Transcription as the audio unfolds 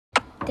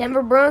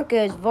Denver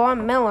Broncos,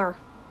 Von Miller.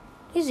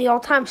 He's the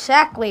all-time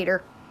sack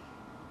leader.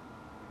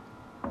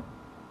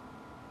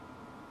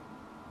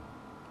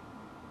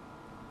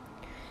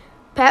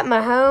 Pat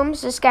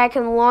Mahomes, this guy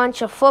can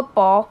launch a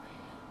football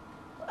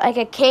like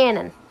a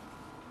cannon.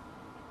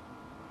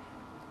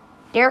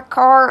 Derek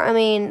Carr, I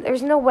mean,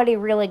 there's nobody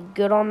really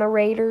good on the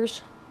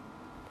Raiders.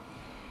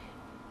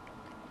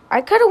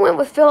 I could have went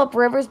with Phillip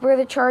Rivers for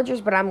the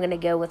Chargers, but I'm going to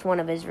go with one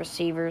of his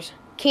receivers,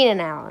 Keenan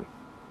Allen.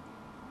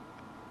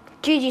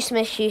 Juju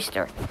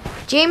Smith-Schuster.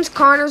 James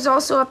Conner's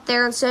also up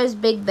there, and so is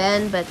Big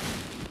Ben, but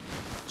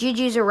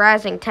Juju's a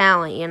rising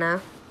talent, you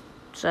know.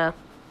 So,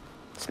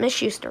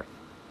 Smith-Schuster.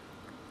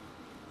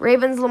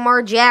 Ravens,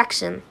 Lamar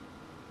Jackson.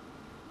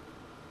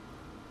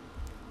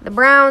 The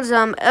Browns,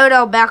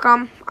 Odell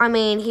Beckham. I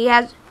mean, he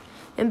hasn't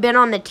been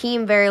on the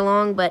team very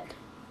long, but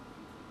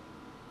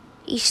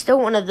he's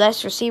still one of the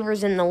best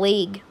receivers in the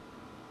league.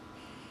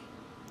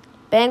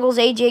 Bengals,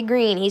 A.J.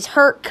 Green. He's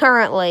hurt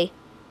currently,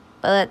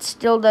 but that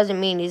still doesn't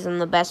mean he isn't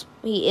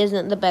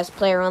the best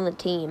player on the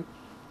team.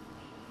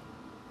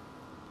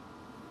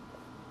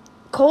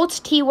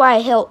 Colts,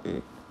 T.Y.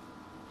 Hilton.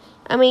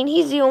 I mean,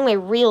 he's the only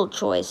real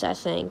choice, I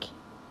think.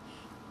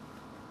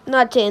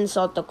 Not to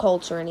insult the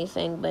Colts or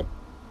anything, but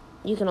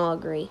you can all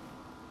agree.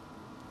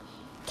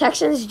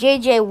 Texans,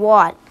 J.J.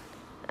 Watt.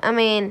 I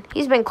mean,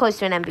 he's been close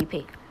to an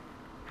MVP.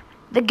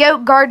 The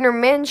GOAT, Gardner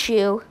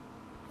Minshew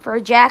for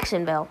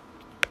Jacksonville.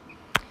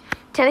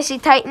 Tennessee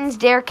Titans,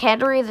 Derrick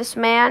Henry. This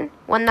man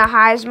won the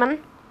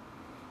Heisman,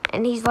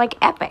 and he's like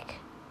epic.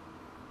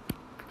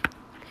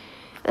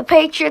 The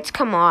Patriots,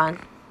 come on.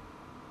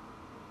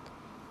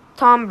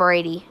 Tom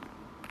Brady.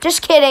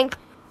 Just kidding.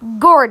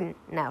 Gordon.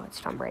 No,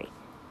 it's Tom Brady.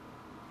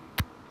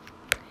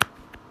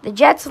 The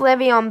Jets,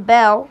 Le'Veon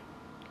Bell.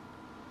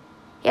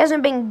 He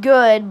hasn't been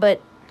good,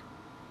 but,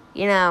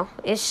 you know,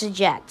 it's the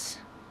Jets.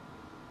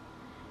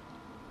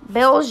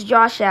 Bills,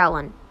 Josh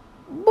Allen.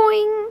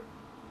 Boing.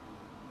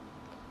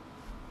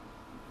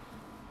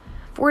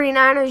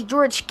 49ers,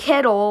 George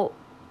Kittle.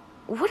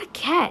 What a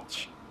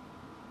catch.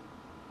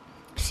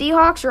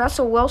 Seahawks,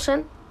 Russell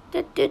Wilson.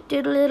 What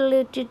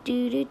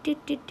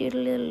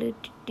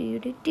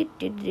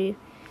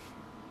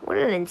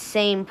an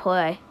insane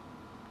play.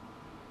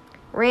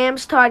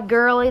 Rams, Todd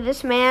Gurley.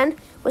 This man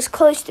was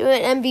close to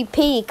an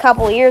MVP a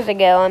couple years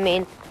ago. I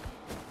mean,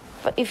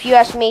 if you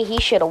ask me, he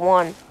should have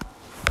won.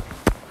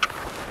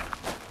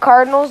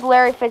 Cardinals,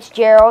 Larry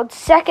Fitzgerald.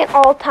 Second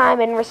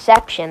all-time in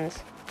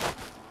receptions.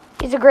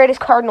 He's the greatest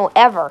Cardinal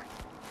ever.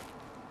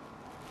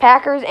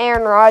 Packers,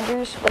 Aaron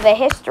Rodgers. With a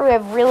history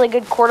of really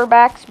good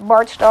quarterbacks,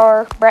 Bart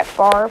Starr, Brett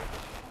Favre.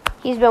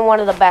 He's been one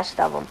of the best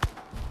of them.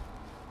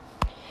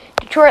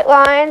 Detroit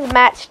Lions,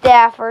 Matt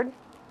Stafford.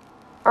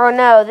 Oh,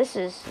 no, this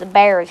is the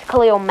Bears.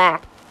 Khalil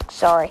Mack.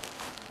 Sorry.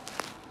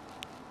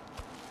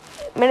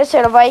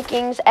 Minnesota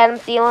Vikings, Adam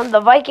Thielen. The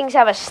Vikings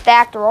have a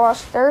stacked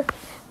roster,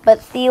 but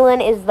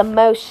Thielen is the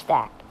most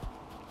stacked.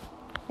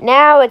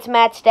 Now it's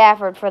Matt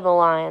Stafford for the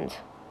Lions.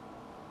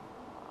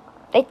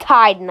 They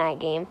tied in that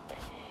game.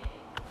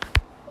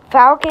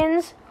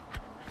 Falcons,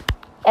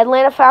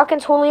 Atlanta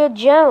Falcons, Julio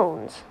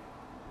Jones.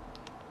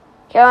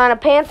 Carolina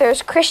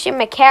Panthers, Christian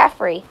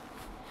McCaffrey.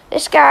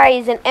 This guy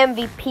is an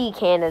MVP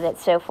candidate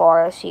so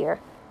far this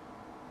year.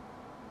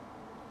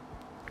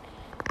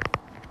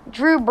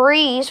 Drew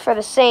Brees for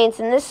the Saints,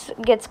 and this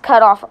gets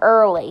cut off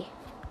early.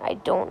 I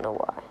don't know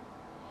why.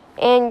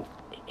 And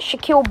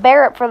Shaquille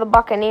Barrett for the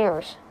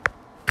Buccaneers.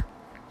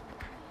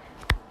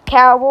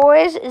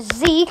 Cowboys,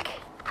 Zeke.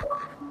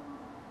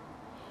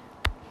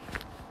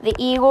 The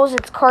Eagles,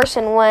 it's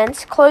Carson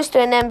Wentz. Close to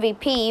an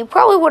MVP. You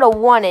probably would have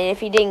won it if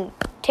he didn't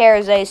tear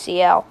his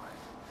ACL.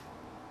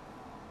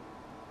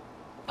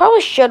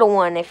 Probably should have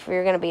won if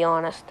you're going to be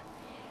honest.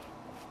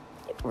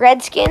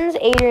 Redskins,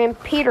 Adrian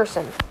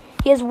Peterson.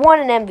 He has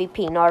won an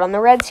MVP, not on the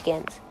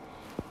Redskins.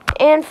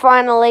 And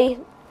finally,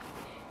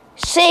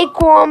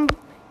 Saquon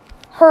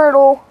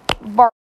Hurdle Barkley.